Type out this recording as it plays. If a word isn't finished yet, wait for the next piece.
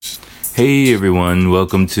Hey everyone,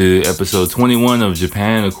 welcome to episode 21 of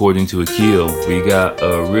Japan According to Akil. We got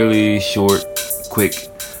a really short, quick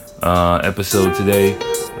episode today.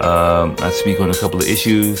 I speak on a couple of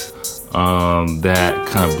issues that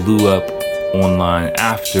kind of blew up online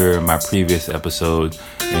after my previous episode.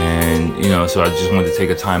 And, so I just wanted to take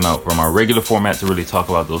a time out from our regular format to really talk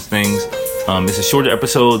about those things. It's a shorter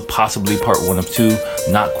episode, possibly part 1 of 2.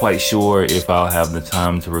 Not quite sure if I'll have the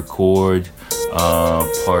time to record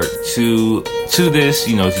part 2 to this,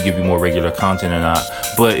 to give you more regular content or not,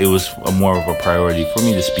 but it was more of a priority for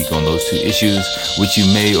me to speak on those 2 issues, which you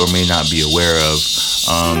may or may not be aware of.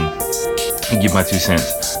 Give my 2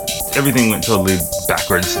 cents. Everything went totally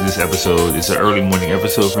backwards this episode. It's an early morning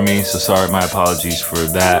episode for me, so sorry, my apologies for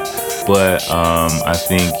that, but I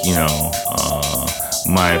think,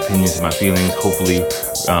 my opinions and my feelings hopefully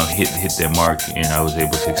hit their mark, and I was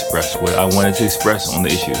able to express what I wanted to express on the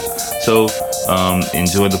issues. So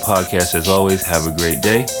enjoy the podcast as always. Have a great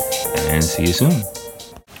day and see you soon.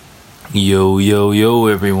 Yo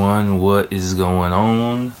everyone, what is going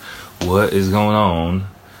on? I'll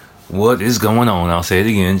say it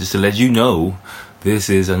again just to let you know. This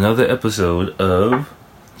is another episode of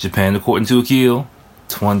Japan According to Akil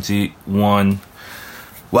 21.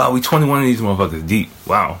 Wow, we 21 of these motherfuckers deep.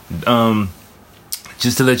 Wow.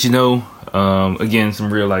 Just to let you know, again, some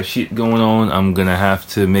real life shit going on. I'm gonna have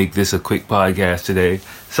to make this a quick podcast today.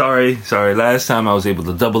 Sorry. Last time I was able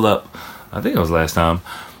to double up. I think it was last time.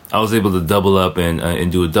 I was able to double up and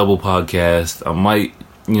do a double podcast. I might,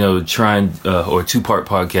 try and, or 2-part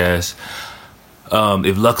podcast.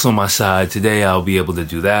 If luck's on my side today, I'll be able to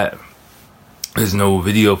do that. There's no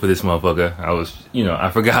video for this motherfucker.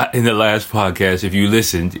 I forgot in the last podcast, if you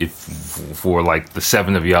listened, for like the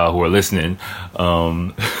 7 of y'all who are listening,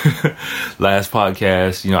 last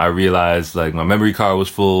podcast, I realized like my memory card was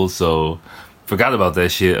full, so forgot about that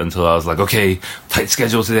shit until I was like, okay, tight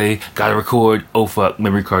schedule today, gotta record. Oh fuck,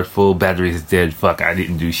 memory card's full, battery is dead. Fuck, I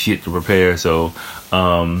didn't do shit to prepare. So,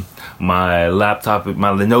 my laptop, my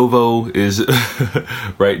Lenovo is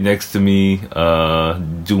right next to me,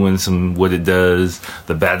 doing what it does.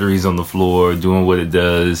 The battery's on the floor doing what it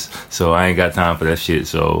does. So I ain't got time for that shit.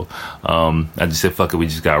 So, I just said, fuck it, we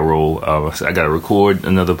just gotta roll. I gotta record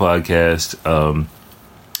another podcast,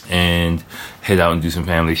 and head out and do some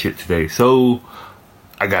family shit today. So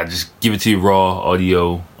I gotta just give it to you raw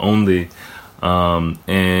audio only.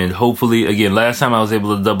 And hopefully, again, last time I was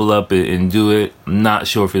able to double up and do it. I'm not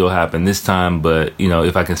sure if it'll happen this time, but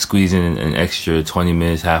if I can squeeze in an extra 20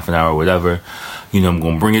 minutes, half an hour, whatever, I'm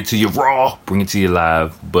gonna bring it to you raw, bring it to you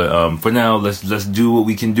live. But for now, let's do what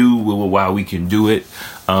we can do while we can do it.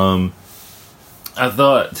 I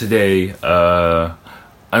thought today,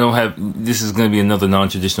 this is gonna be another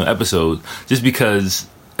non-traditional episode, just because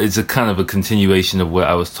it's a kind of a continuation of what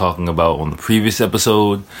I was talking about on the previous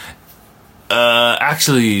episode.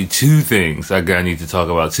 Actually, 2 things I need to talk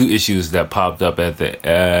about. 2 issues that popped up at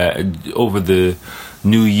over the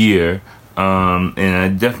new year, and I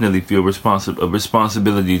definitely feel a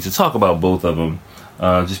responsibility to talk about both of them,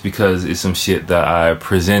 just because it's some shit that I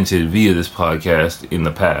presented via this podcast in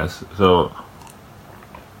the past. So,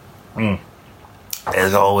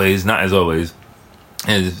 as always, not as always,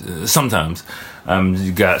 sometimes.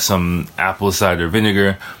 You got some apple cider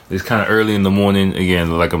vinegar. It's kind of early in the morning.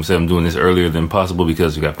 Again, like I'm saying, I'm doing this earlier than possible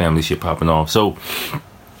because we got family shit popping off. So,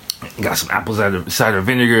 got some apple cider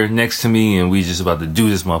vinegar next to me, and we just about to do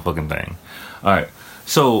this motherfucking thing. All right.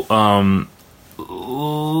 So,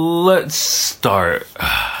 let's start.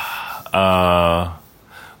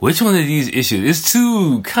 Which one of these issues? It's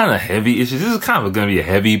 2 kind of heavy issues. This is kind of going to be a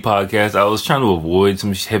heavy podcast. I was trying to avoid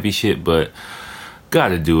some heavy shit, but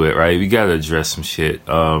gotta do it, right? We gotta address some shit.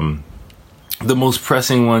 The most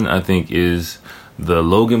pressing one, I think, is the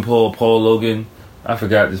Paul Logan. I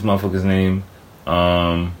forgot this motherfucker's name.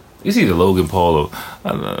 It's either Logan Paul or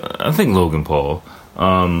I think Logan Paul.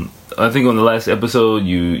 I think on the last episode,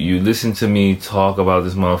 you listened to me talk about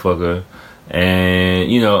this motherfucker, and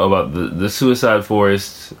about the Suicide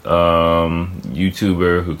Forest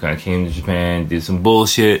YouTuber who kind of came to Japan, did some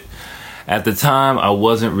bullshit. At the time, I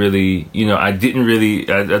wasn't really, I didn't really,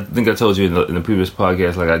 I think I told you in the previous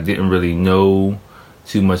podcast, like, I didn't really know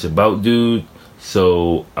too much about dude,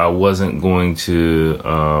 so I wasn't going to,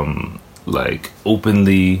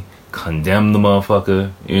 openly condemn the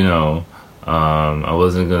motherfucker, I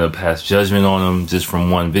wasn't going to pass judgment on him just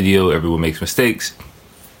from one video. Everyone makes mistakes.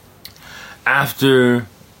 After,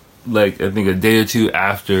 I think a day or 2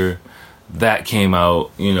 after that came out,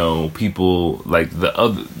 people like the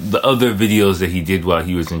other videos that he did while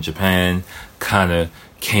he was in Japan kind of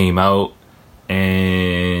came out,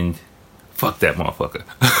 and fuck that motherfucker.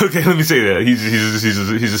 Okay, let me say that.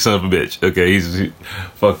 He's a son of a bitch. Okay,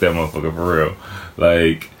 fuck that motherfucker for real.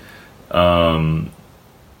 Like,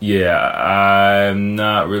 yeah, I'm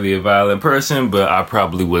not really a violent person, but I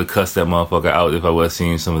probably would cuss that motherfucker out if I was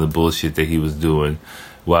seeing some of the bullshit that he was doing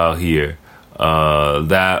while here.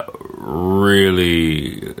 That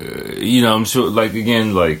really, I'm sure, like,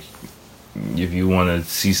 again, like, if you want to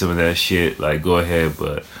see some of that shit, like, go ahead,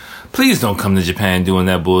 but please don't come to Japan doing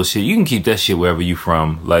that bullshit. You can keep that shit wherever you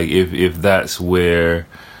from. Like, if that's where,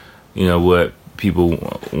 what people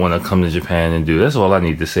want to come to Japan and do. That's all I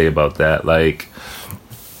need to say about that. Like,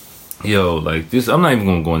 like this, I'm not even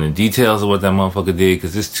going to go into details of what that motherfucker did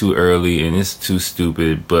because it's too early and it's too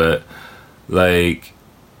stupid. But, like,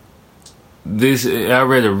 this, I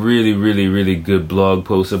read a really, really, really good blog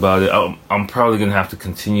post about it. I'm probably going to have to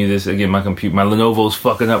continue this. Again, my Lenovo's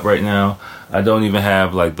fucking up right now. I don't even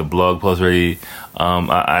have, like, the blog post ready.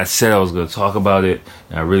 I said I was going to talk about it,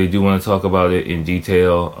 and I really do want to talk about it in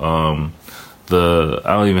detail. I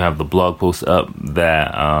don't even have the blog post up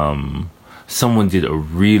that someone did a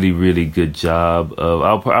really, really good job of.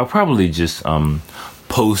 I'll probably just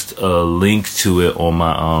post a link to it on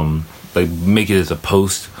my make it as a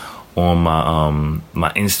post on my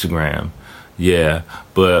Instagram. Yeah,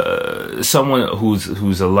 but someone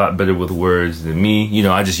who's a lot better with words than me.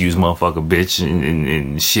 I just use motherfucker, bitch,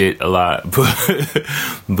 and shit a lot. But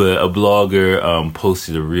a blogger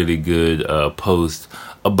posted a really good post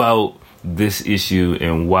about this issue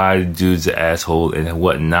and why dude's an asshole and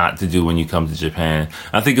what not to do when you come to Japan.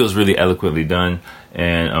 I think it was really eloquently done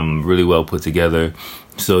and really well put together.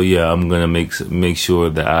 So yeah, I'm gonna make sure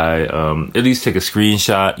that I at least take a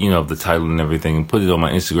screenshot, of the title and everything, and put it on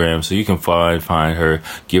my Instagram so you can find her,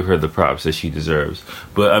 give her the props that she deserves.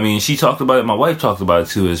 But I mean, she talked about it. My wife talked about it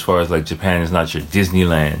too, as far as like Japan is not your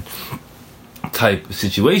Disneyland type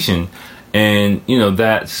situation, and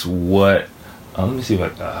that's what. Let me see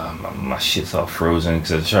if my shit's all frozen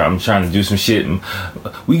because I'm trying to do some shit. And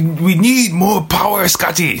we need more power,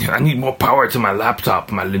 Scotty. I need more power to my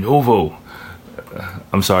laptop, my Lenovo.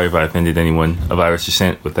 I'm sorry if I offended anyone of Irish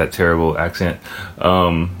descent with that terrible accent.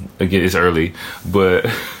 Again, it's early, but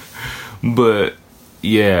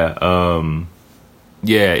yeah,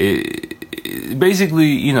 it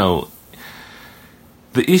basically,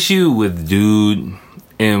 the issue with dude.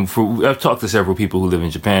 And I've talked to several people who live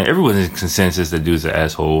in Japan. Everyone's in consensus that dude's an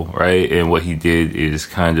asshole, right? And what he did is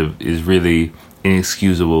really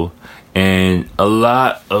inexcusable. And a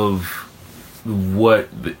lot of what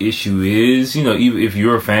the issue is, even if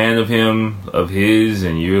you're a fan of his,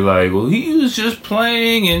 and you're like, well, he was just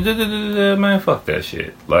playing and man, fuck that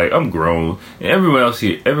shit. Like, I'm grown, and everyone else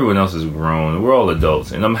is grown. We're all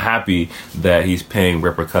adults, and I'm happy that he's paying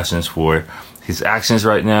repercussions for his actions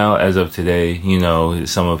right now. As of today,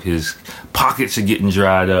 some of his pockets are getting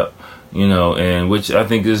dried up, and which I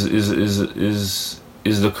think is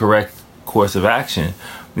the correct course of action,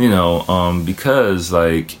 because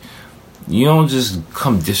like you don't just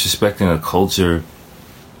come disrespecting a culture,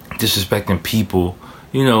 disrespecting people,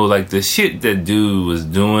 like the shit that dude was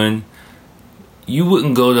doing. You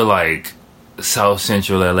wouldn't go to like South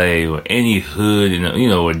Central LA or any hood in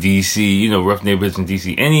or DC, rough neighborhoods in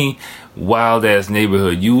DC, any wild ass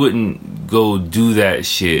neighborhood. You wouldn't go do that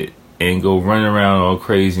shit and go run around all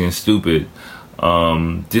crazy and stupid,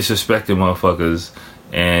 disrespecting motherfuckers,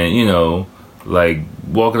 and like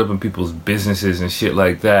walking up in people's businesses and shit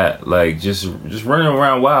like that, like just running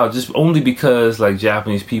around wild, just only because like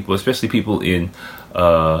Japanese people, especially people in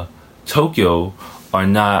Tokyo, are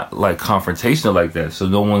not like confrontational like that, so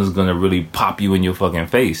no one's gonna really pop you in your fucking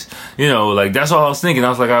face. Like that's all I was thinking. I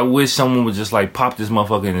was like, I wish someone would just like pop this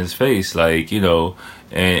motherfucker in his face, like,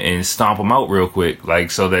 and stomp him out real quick, like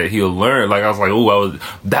so that he'll learn. Like I was like,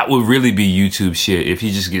 that would really be YouTube shit if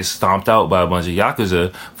he just gets stomped out by a bunch of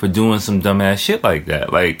Yakuza for doing some dumbass shit like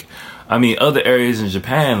that. Like, I mean, other areas in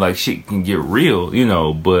Japan, like shit can get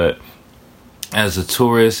real, but as a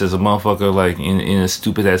tourist, as a motherfucker, like in a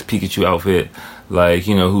stupid ass Pikachu outfit, like,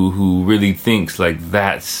 who really thinks like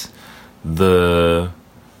that's the,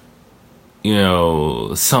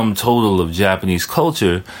 sum total of Japanese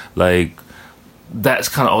culture, like that's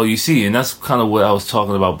kind of all you see. And that's kind of what I was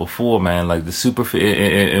talking about before, man, like the super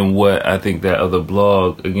and what I think that other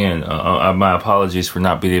blog, again, my apologies for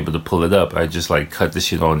not being able to pull it up. I just like cut the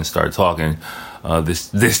shit on and start talking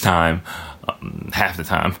this time. Half the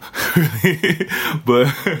time.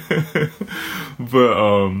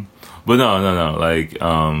 but no, like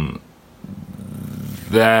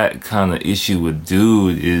that kind of issue with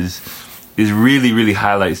dude is really, really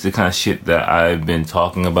highlights the kind of shit that I've been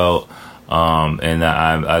talking about, and that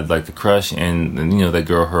I'd like to crush. And that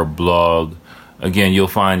girl, her blog again, you'll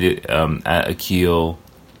find it at Akil.Watson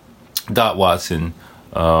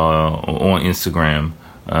on Instagram.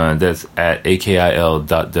 That's at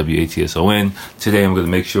AKIL.WATSON. Today I'm going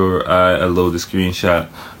to make sure I load the screenshot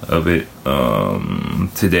of it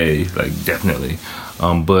today, like definitely.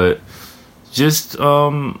 But just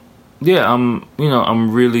yeah, I'm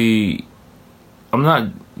not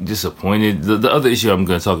disappointed. The other issue I'm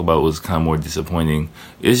going to talk about was kind of more disappointing.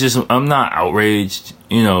 It's just I'm not outraged,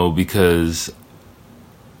 because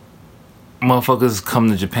motherfuckers come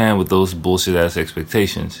to Japan with those bullshit ass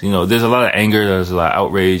expectations. There's a lot of anger, there's a lot of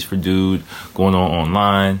outrage for dude going on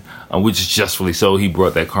online, which is justly so. He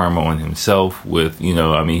brought that karma on himself with,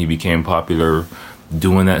 he became popular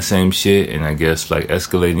doing that same shit, and I guess like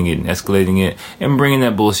escalating it and bringing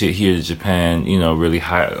that bullshit here to Japan, really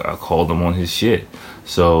I called him on his shit.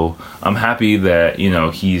 So I'm happy that,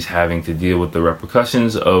 he's having to deal with the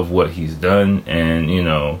repercussions of what he's done, and,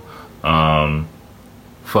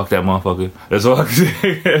 fuck that motherfucker. That's all I can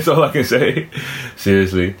say. That's all I can say.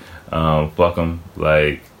 Seriously. Fuck him.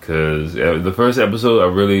 Cause the first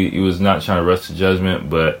episode, he was not trying to rush to judgment,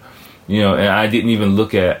 but, and I didn't even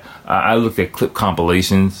I looked at clip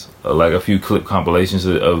compilations, like a few clip compilations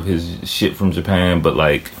of his shit from Japan, but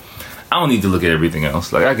I don't need to look at everything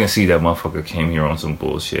else. I can see that motherfucker came here on some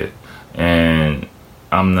bullshit, and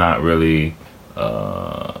I'm not really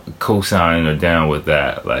co-signing or down with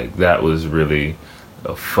that. That was really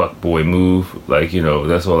a fuckboy move.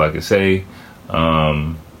 That's all I can say.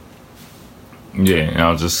 Yeah, and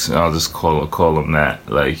I'll just call him that.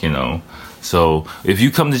 So if you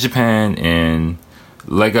come to Japan, and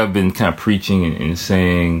like I've been kind of preaching and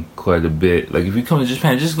saying quite a bit, if you come to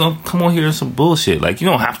Japan, just don't come on here and some bullshit. You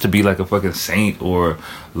don't have to be like a fucking saint, or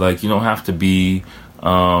you don't have to be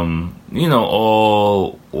all you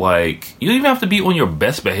don't even have to be on your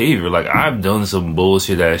best behavior. I've done some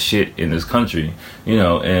bullshit ass shit in this country,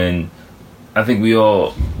 and I think we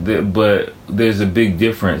all, but there's a big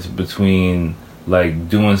difference between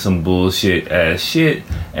doing some bullshit ass shit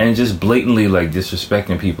and just blatantly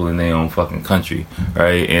disrespecting people in their own fucking country,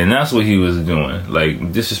 right? And that's what he was doing,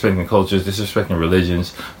 disrespecting cultures, disrespecting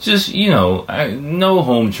religions, just no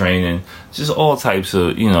home training, just all types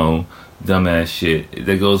of dumbass shit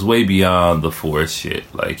that goes way beyond the forest shit.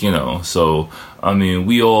 So I mean,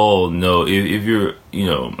 we all know if you're,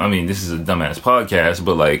 this is a dumbass podcast,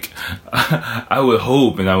 but I would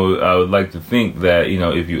hope, and I would like to think that,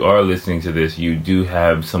 if you are listening to this, you do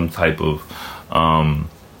have some type of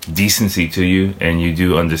decency to you, and you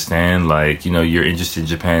do understand, you're interested in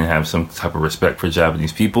Japan, have some type of respect for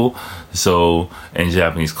Japanese people, and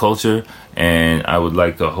Japanese culture. And I would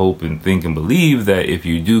like to hope and think and believe that if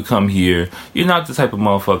you do come here, you're not the type of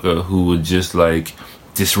motherfucker who would just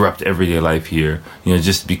disrupt everyday life here,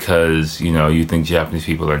 just because, you think Japanese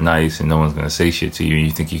people are nice and no one's going to say shit to you, and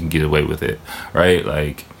you think you can get away with it,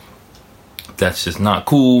 right? That's just not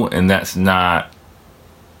cool, and that's not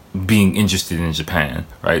being interested in Japan,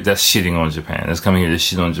 right? That's shitting on Japan. That's coming here to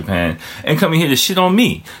shit on Japan, and coming here to shit on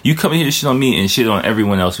me. You coming here to shit on me and shit on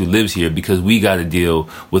everyone else who lives here, because we got to deal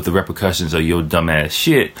with the repercussions of your dumbass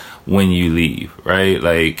shit when you leave, right?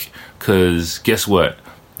 Because guess what?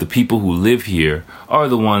 The people who live here are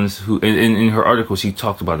the ones who, in her article, she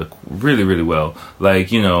talked about it really, really well.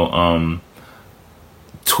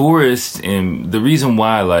 Tourists, and the reason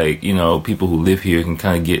why people who live here can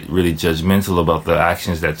kind of get really judgmental about the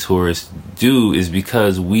actions that tourists do is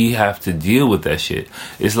because we have to deal with that shit.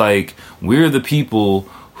 It's we're the people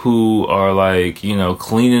who are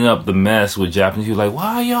cleaning up the mess with Japanese people.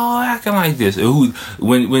 Why are y'all acting like this?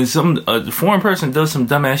 When some foreign person does some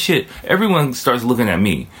dumbass shit, everyone starts looking at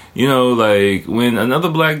me. When another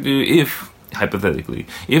black dude, hypothetically,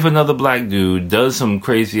 if another black dude does some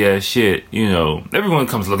crazy ass shit, everyone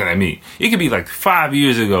comes looking at me. It could be 5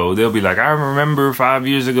 years ago. They'll be I remember 5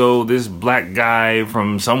 years ago, this black guy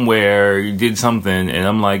from somewhere did something, and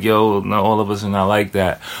I'm yo, not all of us are not like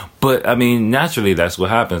that. But I mean, naturally, that's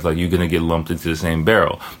what happens. You're gonna get lumped into the same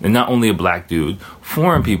barrel, and not only a black dude,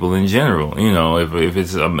 foreign people in general. If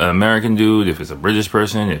it's an American dude, if it's a British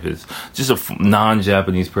person, if it's just a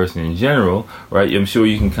non-Japanese person in general, right? I'm sure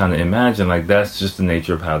you can kind of imagine that's just the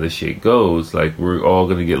nature of how this shit goes. We're all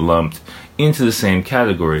gonna get lumped into the same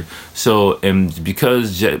category. So, and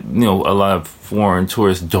because a lot of foreign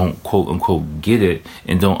tourists don't quote unquote get it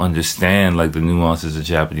and don't understand the nuances of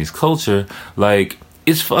Japanese culture,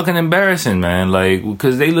 it's fucking embarrassing, man.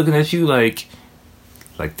 Because they looking at you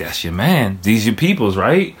Like, that's your man. These your peoples,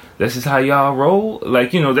 right? This is how y'all roll.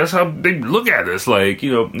 Like, that's how they look at us. Like,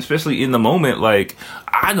 especially in the moment, like,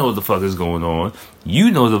 I know what the fuck is going on.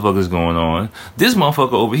 You know what the fuck is going on. This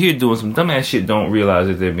motherfucker over here doing some dumbass shit don't realize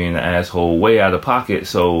that they're being an asshole way out of pocket.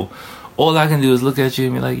 So all I can do is look at you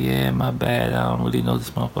and be like, yeah, my bad. I don't really know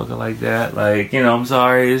this motherfucker like that. Like, I'm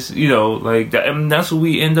sorry. It's, like that. And that's what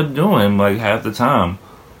we end up doing, like, half the time.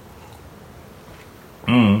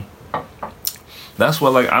 That's why,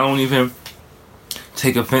 like, I don't even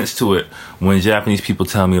take offense to it when Japanese people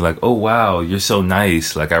tell me, like, oh, wow, you're so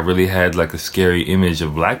nice. Like, I really had, like, a scary image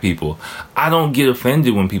of black people. I don't get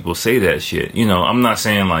offended when people say that shit. I'm not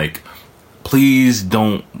saying, like, please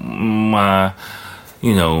don't, my,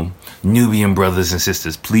 Nubian brothers and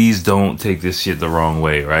sisters, please don't take this shit the wrong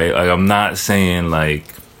way, right? Like, I'm not saying, like,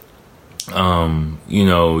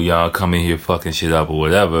 y'all come in here fucking shit up or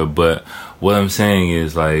whatever, but what I'm saying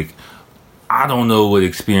is, like, I don't know what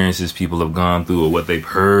experiences people have gone through or what they've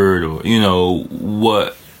heard or,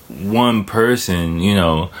 what one person,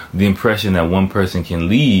 the impression that one person can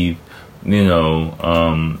leave,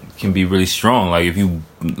 can be really strong. Like, if you,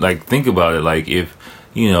 like, think about it, like, if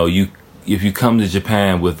you come to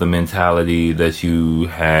Japan with the mentality that you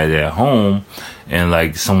had at home and,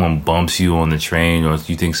 like, someone bumps you on the train or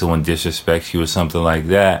you think someone disrespects you or something like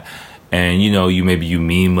that, and you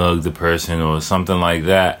mean mug the person or something like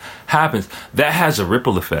that happens, that has a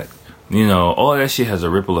ripple effect. All that shit has a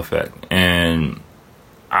ripple effect, and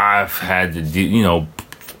I've had to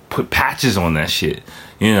put patches on that shit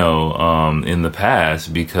in the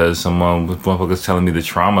past because someone was telling me the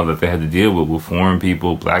trauma that they had to deal with foreign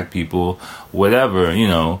people, black people, whatever,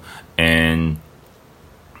 and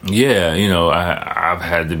yeah, I've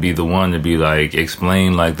had to be the one to be like,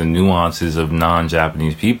 explain like the nuances of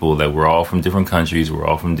non-Japanese people, that we're all from different countries, we're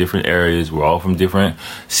all from different areas, we're all from different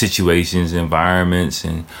situations, environments,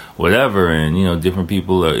 and whatever. And, different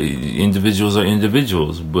people individuals are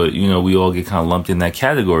individuals, but, we all get kind of lumped in that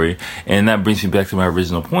category. And that brings me back to my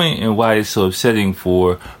original point and why it's so upsetting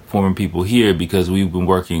for foreign people here, because we've been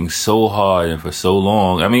working so hard and for so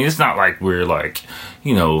long. I mean, it's not like we're like,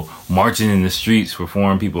 marching in the streets for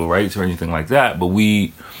foreign people rights or anything like that. But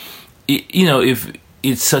if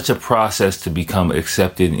it's such a process to become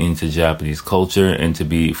accepted into Japanese culture and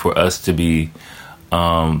for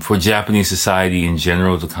Japanese society in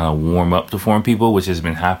general to kind of warm up to foreign people, which has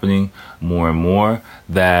been happening more and more,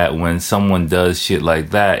 that when someone does shit like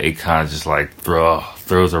that, it kind of just like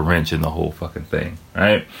throws a wrench in the whole fucking thing,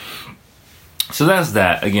 right? So that's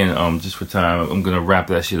that. Again, just for time, I'm going to wrap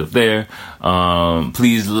that shit up there.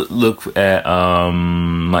 Please look at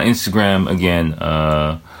my Instagram, again,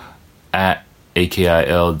 at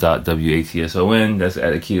akil.watson. That's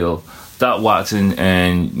at akil.watson.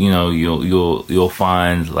 And, you'll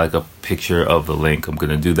find like a picture of the link. I'm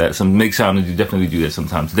going to do that. Make time to definitely do that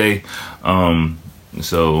sometime today.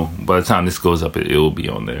 So by the time this goes up, it will be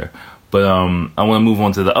on there. But I want to move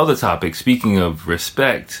on to the other topic. Speaking of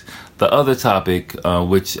respect, the other topic,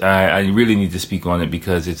 which I really need to speak on it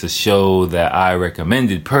because it's a show that I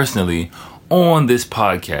recommended personally on this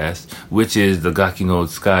podcast, which is the Gaki no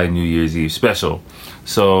Sky New Year's Eve special.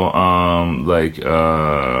 So, and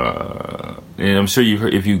I'm sure you've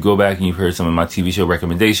heard, if you go back and you've heard some of my TV show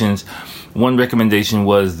recommendations, one recommendation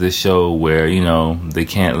was this show where, they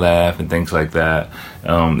can't laugh and things like that.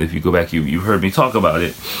 If you go back, you've heard me talk about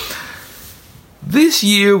it. This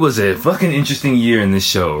year was a fucking interesting year in this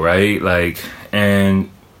show, right? Like, and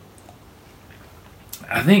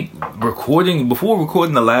I think before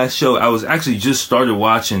recording the last show, I was actually just started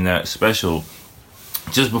watching that special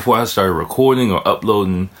just before I started recording or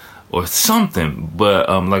uploading or something, but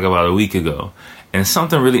like about a week ago. And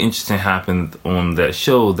something really interesting happened on that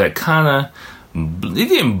show that kind of, it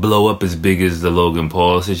didn't blow up as big as the Logan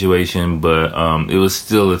Paul situation, but it was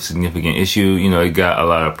still a significant issue. It got a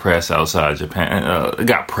lot of press outside Japan. It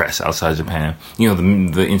got press outside Japan.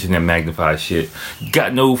 The internet magnifies shit.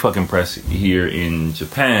 Got no fucking press here in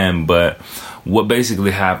Japan, but what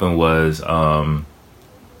basically happened was one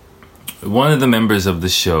of the members of the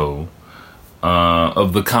show,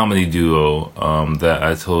 of the comedy duo that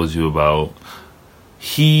I told you about,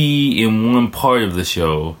 he, in one part of the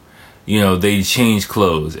show, they change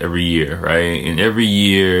clothes every year, right? And every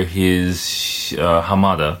year his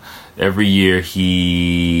Hamada, every year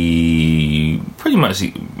he pretty much,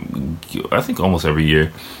 I think almost every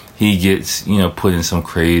year, he gets, put in some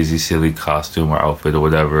crazy, silly costume or outfit or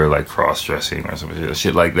whatever, like cross-dressing or some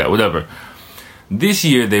shit like that, whatever. This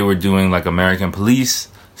year they were doing like American Police,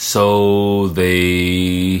 so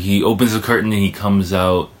he opens the curtain and he comes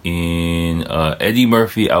out in Eddie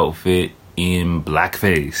Murphy outfit in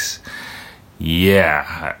blackface.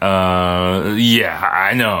 Yeah,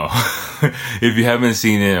 I know. If you haven't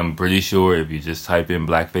seen it, I'm pretty sure if you just type in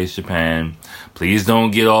Blackface Japan, please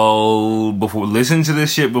don't get all listen to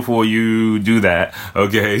this shit before you do that,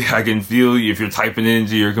 okay? I can feel if you're typing it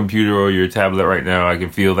into your computer or your tablet right now, I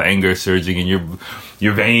can feel the anger surging in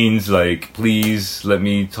your veins. Like, please let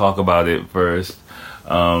me talk about it first.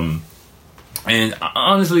 And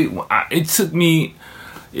honestly,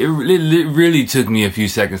 it really took me a few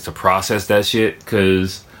seconds to process that shit,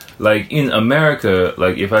 because like in America,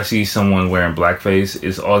 like if I see someone wearing blackface,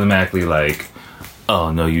 it's automatically like,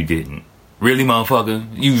 oh no, you didn't, really, motherfucker,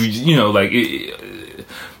 you know, like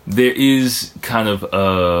there is kind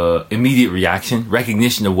of immediate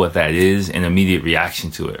recognition of what that is, and immediate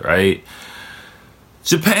reaction to it, right?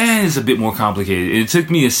 Japan is a bit more complicated. It took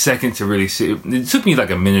me a second to really sit. It took me like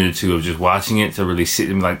a minute or two of just watching it to really sit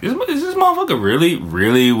and be like, is this motherfucker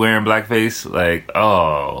really wearing blackface? Like,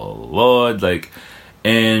 oh, Lord. Like,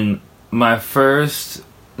 and my first,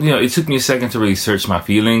 it took me a second to really search my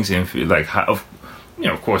feelings and feel like how, of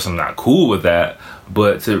course I'm not cool with that,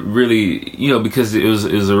 but to really, because it was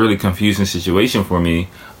a really confusing situation for me,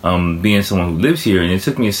 being someone who lives here, and it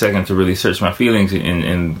took me a second to really search my feelings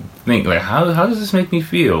and think like, how does this make me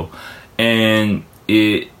feel? And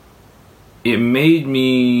it made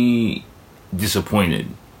me disappointed.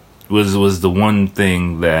 Was the one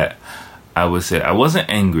thing that I would say. I wasn't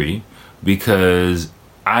angry, because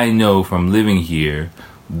I know from living here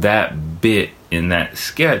that bit in that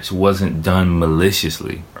sketch wasn't done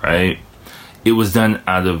maliciously, right? It was done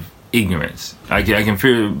out of ignorance. I can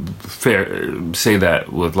say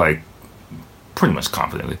that with like pretty much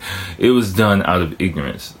confidently. It was done out of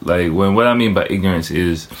ignorance. Like, what I mean by ignorance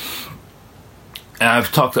is, and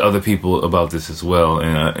I've talked to other people about this as well,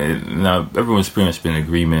 and now everyone's pretty much been in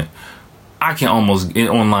agreement. I can almost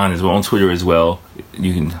online as well, on Twitter as well.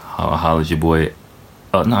 You can holler at your boy.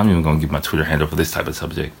 No, I'm even gonna give my Twitter handle for this type of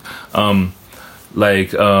subject.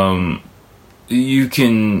 You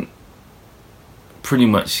can pretty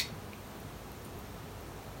much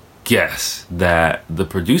guess that the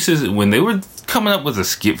producers, when they were coming up with a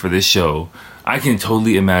skit for this show, I can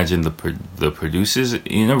totally imagine the producers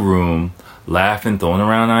in a room laughing, throwing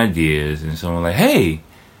around ideas, and someone like, hey,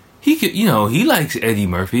 he could, he likes Eddie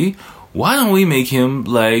Murphy. Why don't we make him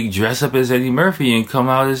like dress up as Eddie Murphy and come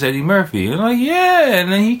out as Eddie Murphy? And like, yeah,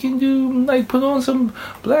 and then he can do like put on some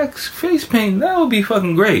black face paint. That would be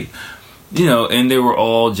fucking great. And there were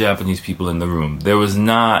all Japanese people in the room. There was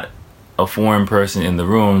not a foreign person in the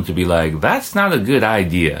room to be like, that's not a good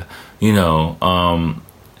idea.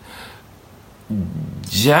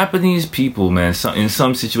 Japanese people, man, in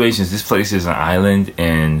some situations, this place is an island,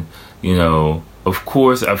 and, of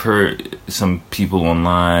course, I've heard some people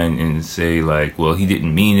online and say like, well, he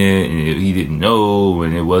didn't mean it, and he didn't know,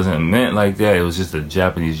 and it wasn't meant like that. It was just a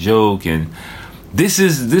Japanese joke. And this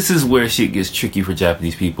is where shit gets tricky for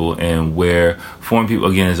Japanese people, and where foreign people,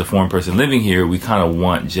 again, as a foreign person living here, we kind of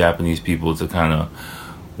want Japanese people to kind of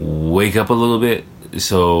wake up a little bit.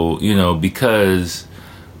 So, because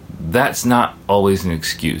that's not always an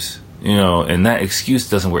excuse, and that excuse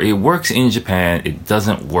doesn't work. It works in Japan. It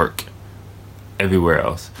doesn't work everywhere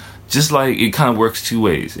else. Just like it kind of works two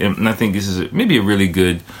ways. And I think this is maybe a really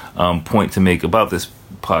good point to make about this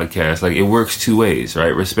podcast. Like, it works two ways,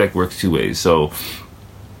 right? Respect works two ways. So,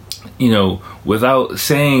 without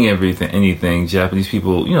saying anything, Japanese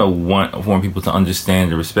people, want foreign people to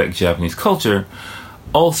understand and respect Japanese culture.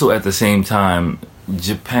 Also, at the same time,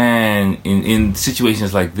 Japan, in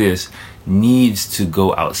situations like this, needs to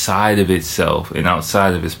go outside of itself and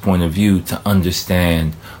outside of its point of view to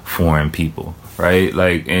understand foreign people, right?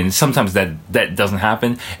 Like, and sometimes that doesn't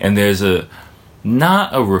happen, and there's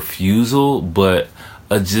not a refusal, but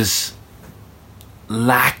a just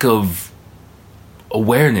lack of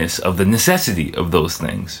awareness of the necessity of those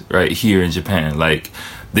things, right, here in Japan. Like,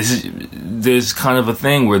 there's kind of a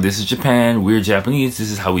thing where this is Japan, we're Japanese,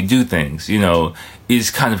 this is how we do things, is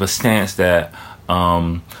kind of a stance that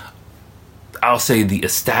I'll say the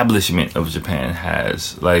establishment of Japan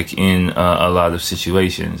has, like, in a lot of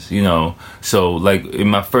situations, So, like, in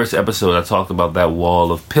my first episode, I talked about that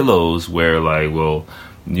wall of pillows where, like, well,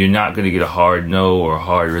 you're not going to get a hard no or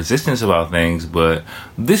hard resistance about things, but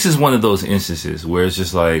this is one of those instances where it's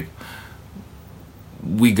just like,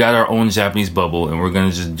 we got our own Japanese bubble, and we're going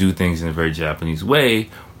to just do things in a very Japanese way.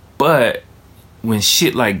 But when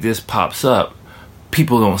shit like this pops up,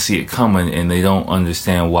 people don't see it coming, and they don't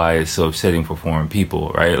understand why it's so upsetting for foreign people,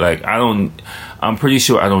 right? Like, I'm pretty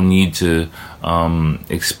sure I don't need to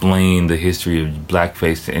explain the history of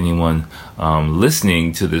blackface to anyone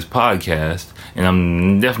listening to this podcast, and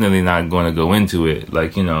I'm definitely not going to go into it.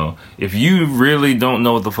 Like, you know, if you really don't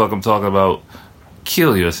know what the fuck I'm talking about,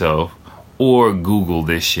 kill yourself or Google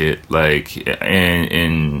this shit, like,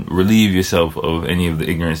 and relieve yourself of any of the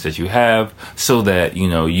ignorance that you have, so that, you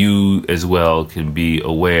know, you as well can be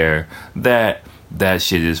aware that that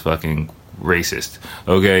shit is fucking racist,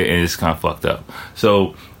 okay, and it's kind of fucked up.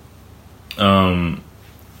 So,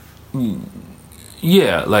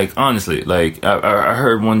 yeah, like, honestly, like, I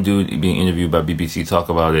heard one dude being interviewed by BBC talk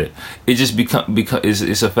about it. It just because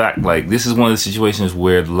it's a fact. Like, this is one of the situations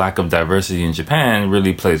where the lack of diversity in Japan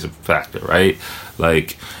really plays a factor, right?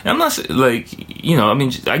 Like, and I'm not, like, you know, I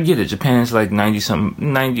mean, I get it. Japan's like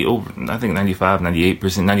 90 over, I think 95, 98%,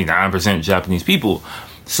 99% Japanese people.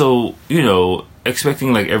 So, you know,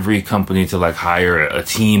 expecting like every company to like hire a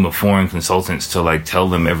team of foreign consultants to like tell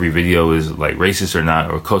them every video is like racist or not,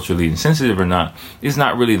 or culturally insensitive or not, is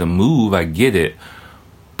not really the move. I get it.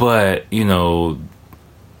 But, you know,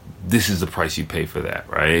 this is the price you pay for that,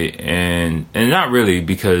 right? And not really,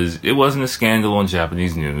 because it wasn't a scandal on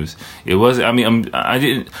Japanese news. It wasn't. I mean, I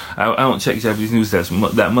don't check Japanese news that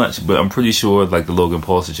much, but I'm pretty sure like the Logan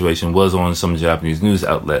Paul situation was on some Japanese news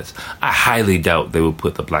outlets. I highly doubt they would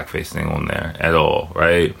put the blackface thing on there at all,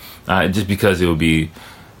 right? Just because it would be,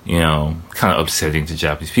 you know, kind of upsetting to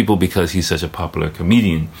Japanese people because he's such a popular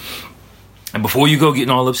comedian. And before you go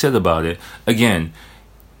getting all upset about it, again,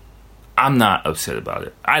 I'm not upset about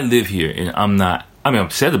it. I live here, and I'm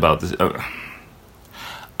upset about this.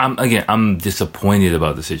 I'm disappointed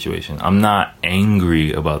about the situation. I'm not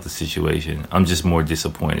angry about the situation. I'm just more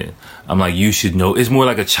disappointed. I'm like, you should know. It's more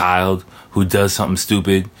like a child who does something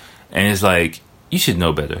stupid, and it's like, you should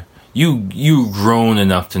know better. You grown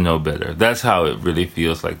enough to know better. That's how it really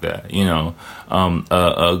feels like that. You know,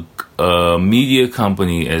 a media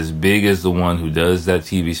company as big as the one who does that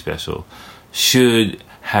TV special should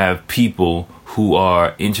have people who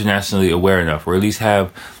are internationally aware enough, or at least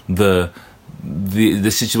have the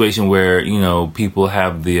situation where, you know, people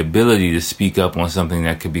have the ability to speak up on something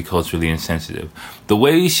that could be culturally insensitive. The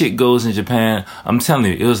way shit goes in Japan, I'm telling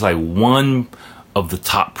you, it was like one of the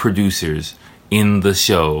top producers in the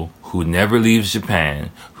show who never leaves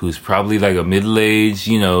Japan, who's probably like a middle-aged,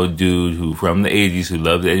 you know, dude who from the 80s who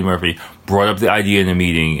loved Eddie Murphy, brought up the idea in a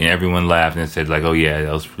meeting, and everyone laughed and said like, oh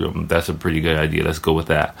yeah, that's a pretty good idea, let's go with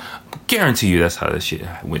that. Guarantee you that's how that shit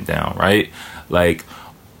went down, right? Like,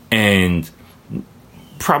 and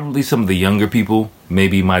probably some of the younger people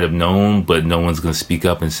maybe might have known, but no one's gonna speak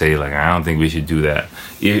up and say like, I don't think we should do that.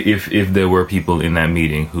 If there were people in that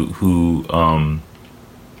meeting who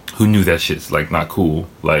knew that shit's like not cool.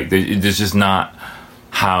 Like, it's just not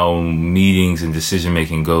how meetings and decision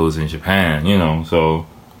making goes in Japan, you know. So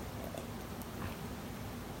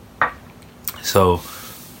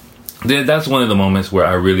that's one of the moments where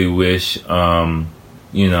I really wish,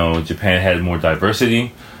 you know, Japan had more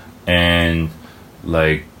diversity, and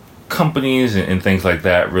like companies and things like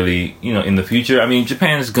that really, you know, in the future. I mean,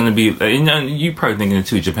 Japan is going to be, and you're probably thinking it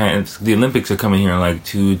too, the Olympics are coming here in like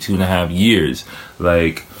 2.5 years.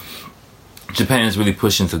 Like, Japan is really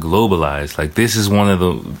pushing to globalize. Like, this is one of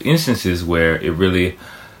the instances where it really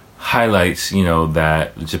highlights, you know,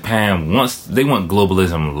 that Japan want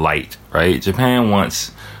globalism light, right? Japan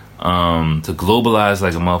wants to globalize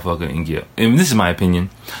like a motherfucker and and this is my opinion,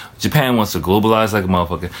 Japan wants to globalize like a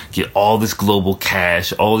motherfucker, get all this global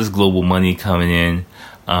cash, all this global money coming in,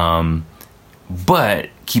 but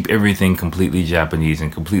keep everything completely Japanese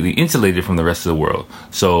and completely insulated from the rest of the world.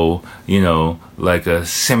 So, you know, like a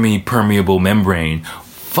semi-permeable membrane.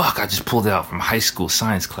 Fuck, I just pulled it out from high school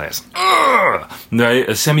science class. Right?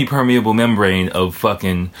 A semi-permeable membrane of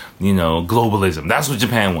fucking, you know, globalism. That's what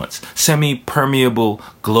Japan wants. Semi-permeable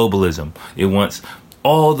globalism. It wants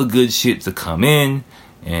all the good shit to come in,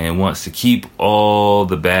 and wants to keep all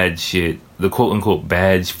the bad shit, the quote-unquote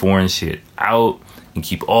bad foreign shit, out, and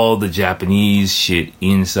keep all the Japanese shit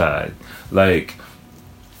inside. Like,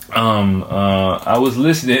 I was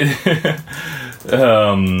listening.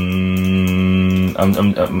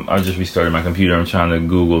 I just restarted my computer. I'm trying to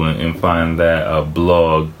Google and find that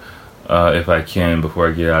blog, if I can, before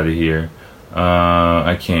I get out of here.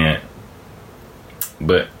 I can't.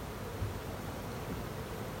 But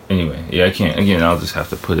anyway, yeah, I can't. Again, I'll just have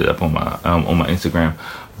to put it up on my Instagram.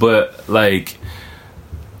 But like,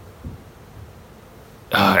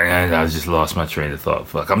 and I just lost my train of thought.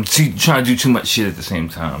 Fuck, I'm trying to do too much shit at the same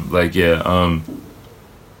time. Like, yeah,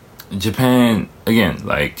 Japan, again,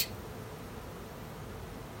 like,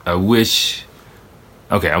 I wish.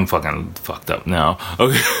 Okay, I'm fucking fucked up now.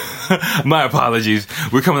 Okay, my apologies.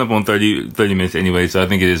 We're coming up on 30 minutes anyway, so I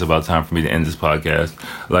think it is about time for me to end this podcast.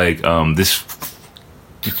 Like, this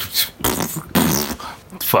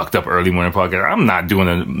fucked up early morning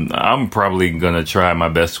podcast. I'm probably gonna try my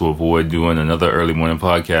best to avoid doing another early morning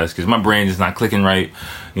podcast because my brain is not clicking right.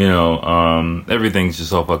 You know, everything's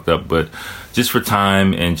just all fucked up. But just for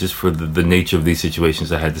time and just for the nature of these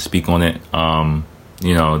situations, I had to speak on it.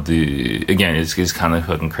 You know, it's kind of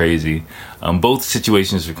fucking crazy. Both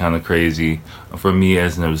situations are kind of crazy for me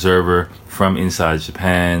as an observer from inside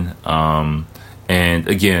Japan. And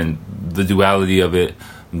again, the duality of it,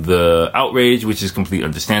 the outrage, which is completely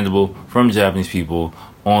understandable from Japanese people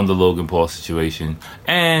on the Logan Paul situation.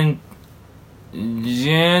 And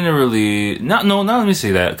generally, not let me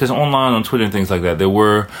say that, because online on Twitter and things like that, there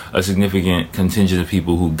were a significant contingent of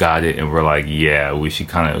people who got it and were like, yeah, they should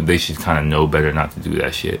kind of know better not to do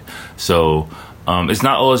that shit. So it's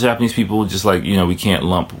not all Japanese people, just like, you know, we can't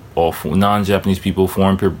lump all non-Japanese people,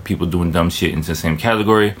 foreign people doing dumb shit into the same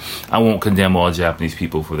category. I won't condemn all Japanese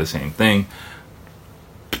people for the same thing.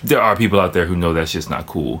 There are people out there who know that shit's not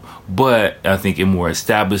cool, but I think in more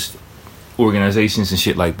established organizations and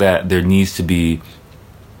shit like that, there needs to be,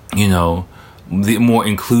 you know, the more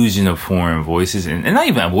inclusion of foreign voices, and not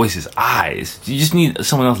even voices, eyes. You just need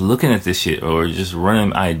someone else looking at this shit or just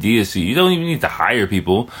running ideas. So you don't even need to hire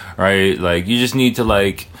people, right? Like, you just need to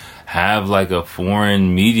like have like a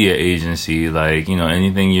foreign media agency, like, you know,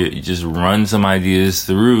 anything, you just run some ideas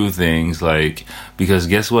through things, like, because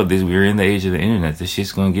guess what, we're in the age of the internet, this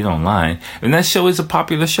shit's gonna get online, and that show is a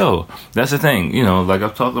popular show. That's the thing, you know, like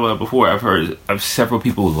I've talked about before, I've heard of several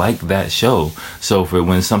people like that show, so for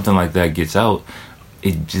when something like that gets out,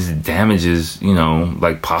 it just damages, you know,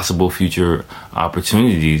 like possible future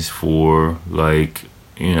opportunities for, like,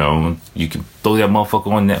 you know, you can throw that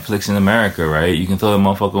motherfucker on Netflix in America, right? You can throw that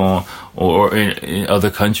motherfucker on, or in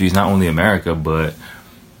other countries, not only America, but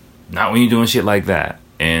not when you're doing shit like that.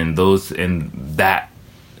 And that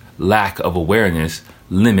lack of awareness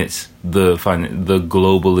limits the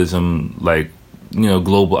globalism, like, you know,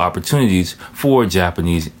 global opportunities for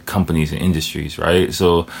Japanese companies and industries, right?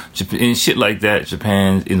 So in shit like that,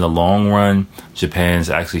 Japan's, in the long run,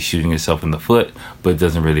 Japan's actually shooting itself in the foot, but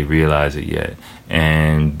doesn't really realize it yet.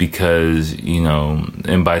 And because, you know,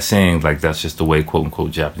 and by saying like that's just the way quote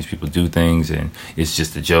unquote Japanese people do things and it's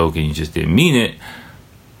just a joke and you just didn't mean it,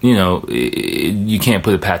 you know, you can't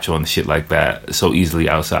put a patch on shit like that so easily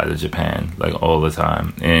outside of Japan, like all the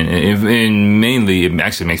time. And mainly, it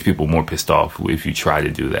actually makes people more pissed off if you try to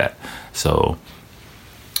do that. So,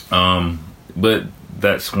 but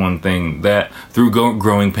that's one thing that through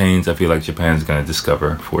growing pains, I feel like Japan's going to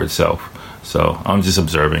discover for itself. So I'm just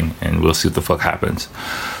observing, and we'll see what the fuck happens.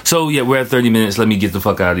 So yeah, we're at 30 minutes. Let me get the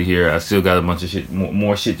fuck out of here. I still got a bunch of shit,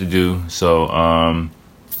 more shit to do. So,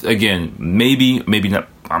 again, maybe not.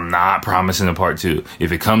 I'm not promising a part 2.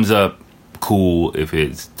 If it comes up, cool. If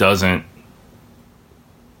it doesn't,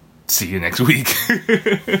 see you next week.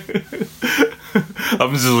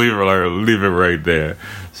 I'm just leave it right there.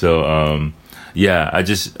 So, yeah, I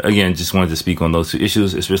just wanted to speak on those two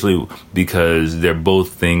issues, especially because they're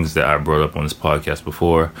both things that I brought up on this podcast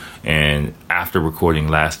before. And after recording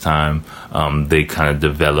last time, they kind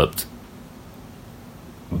of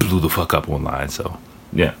blew the fuck up online. So,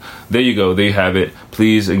 yeah, there you go. There you have it.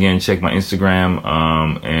 Please, again, check my Instagram,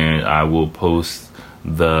 and I will post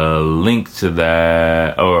the link to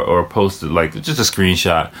that, or post like just a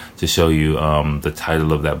screenshot to show you the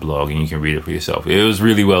title of that blog, and you can read it for yourself. It was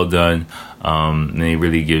really well done, and it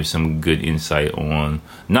really gives some good insight on,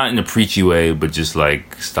 not in a preachy way, but just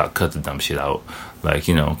like cut the dumb shit out, like,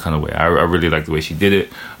 you know, kind of way. I really like the way she did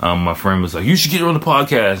it. My friend was like, you should get her on the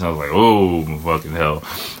podcast, and I was like, oh fucking hell.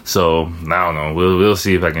 So I don't know, we'll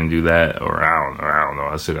see if I can do that, or I don't know,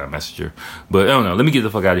 I still gotta message her, but I don't know. Let me get the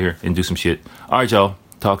fuck out of here and do some shit. All right, y'all,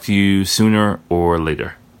 talk to you sooner or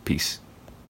later. Peace.